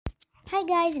Hi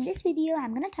guys, in this video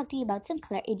I'm going to talk to you about some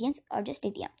color idioms or just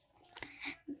idioms.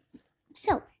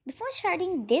 So, before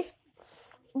starting this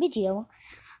video,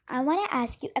 I want to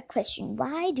ask you a question.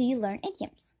 Why do you learn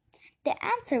idioms? The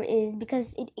answer is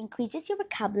because it increases your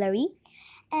vocabulary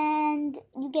and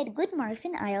you get good marks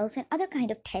in IELTS and other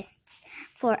kind of tests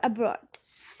for abroad.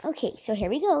 Okay, so here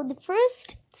we go. The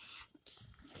first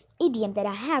idiom that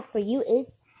I have for you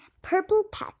is purple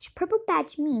patch. Purple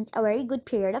patch means a very good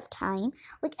period of time.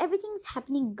 Like everything's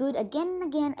happening good again and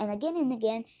again and again and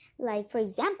again. Like for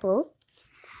example,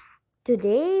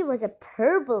 today was a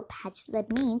purple patch.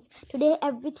 That means today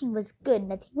everything was good,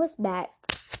 nothing was bad.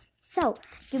 So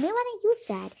you may want to use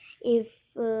that if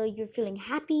you're feeling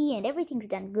happy and everything's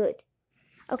done good.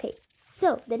 Okay,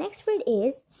 so the next word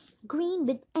is green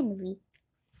with envy.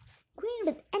 Green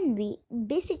with envy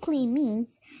basically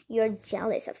means you're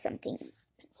jealous of something.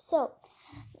 So,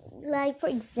 like for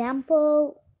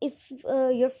example, if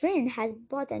your friend has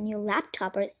bought a new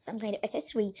laptop or some kind of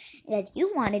accessory that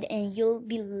you wanted, and you'll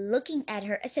be looking at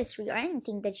her accessory or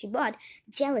anything that she bought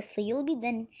jealously, you'll be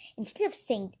then, instead of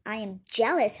saying I am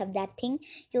jealous of that thing,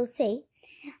 you'll say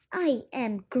I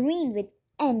am green with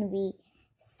envy.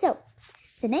 So,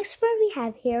 the next word we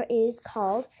have here is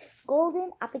called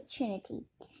golden opportunity.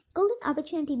 Golden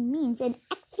opportunity means an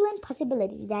excellent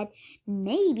possibility that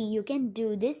maybe you can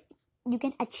do this, you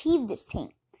can achieve this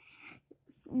thing.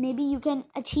 Maybe you can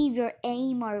achieve your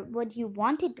aim or what you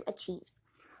wanted to achieve.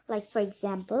 Like for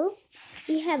example,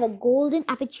 we have a golden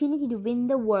opportunity to win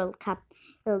the World Cup.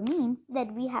 It means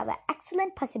that we have an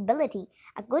excellent possibility,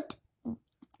 a good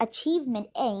achievement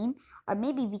aim, or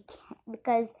maybe we can,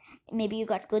 because maybe you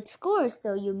got good scores,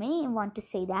 so you may want to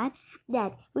say that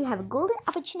we have a golden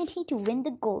opportunity to win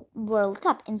the World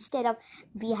Cup instead of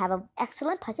we have an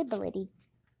excellent possibility.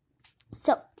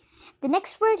 So the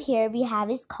next word here we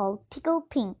have is called tickle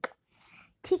pink.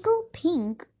 Tickle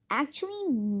pink actually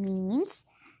means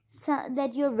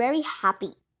that you're very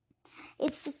happy.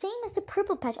 It's the same as the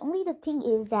purple patch, only the thing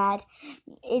is that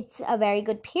it's a very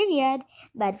good period,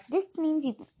 but this means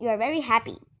you are very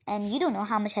happy, and you don't know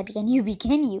how much happy can you be,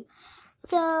 can you?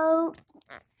 So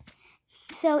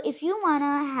if you want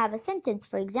to have a sentence,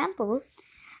 for example,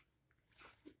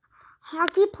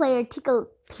 hockey player tickled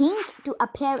pink to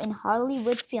appear in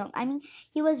Hollywood film. I mean,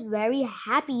 he was very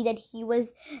happy that he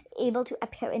was able to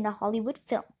appear in the Hollywood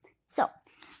film. So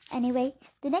anyway,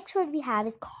 the next word we have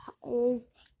is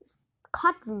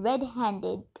caught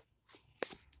red-handed.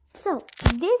 So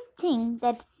this thing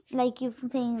that's like you're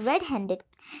playing red-handed,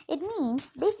 it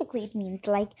means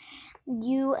like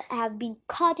you have been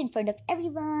caught in front of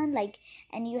everyone, like,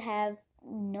 and you have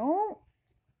no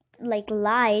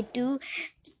lie to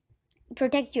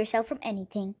protect yourself from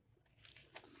anything.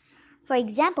 For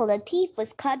example, a thief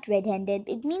was caught red-handed.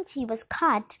 It means he was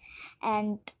caught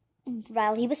and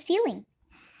while he was stealing.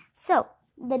 So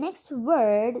the next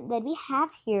word that we have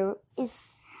here is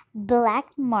black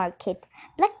market.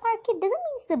 Black market doesn't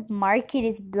mean the market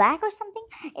is black or something.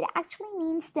 It actually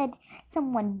means that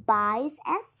someone buys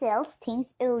and sells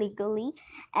things illegally.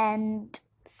 And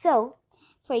so,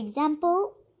 for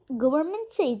example,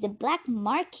 government says the black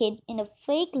market in a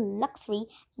fake luxury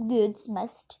goods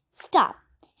must stop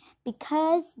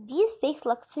because these fake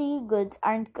luxury goods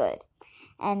aren't good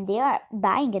and they are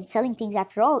buying and selling things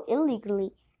after all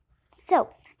illegally. So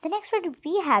the next word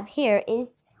we have here is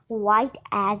white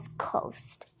as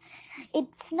ghost.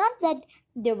 It's not that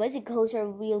there was a ghost or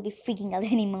we'll be freaking out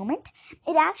any moment.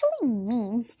 It actually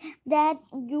means that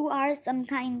you are some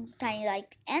kind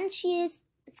like anxious,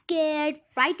 scared,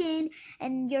 frightened,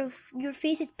 and your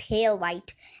face is pale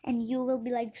white, and you will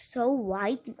be like so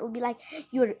white. It will be like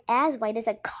you're as white as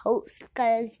a ghost,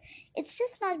 because it's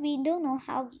just not, we don't know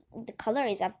how the color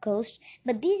is of ghost,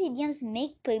 but these idioms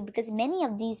make because many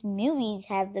of these movies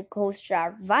have the ghosts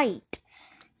are white.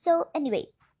 So anyway,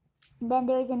 then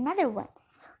there is another one,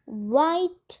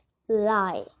 white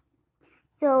lie.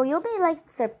 So you'll be like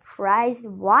surprised,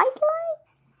 white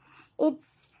lie?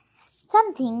 It's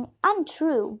something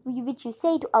untrue which you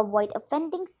say to avoid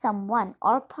offending someone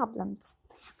or problems.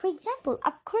 For example,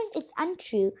 of course it's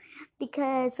untrue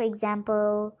because, for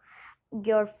example,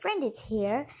 your friend is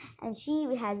here and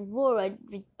she has wore a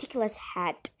ridiculous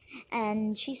hat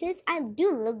and she says, I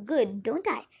do look good, don't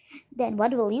I? Then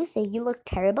what will you say? You look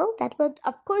terrible? That would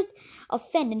of course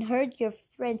offend and hurt your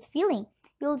friend's feeling.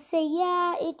 You'll say,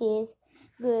 yeah, it is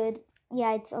good,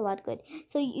 yeah, it's a lot good.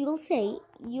 So you'll say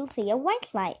a white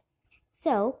lie.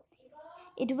 So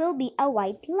it will be a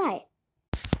white lie.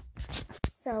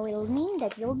 So it'll mean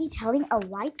that you'll be telling a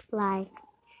white lie.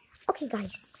 Okay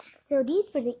guys, so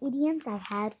these were the idioms I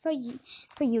had for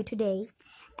you today,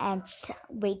 and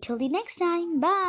wait till the next time. Bye.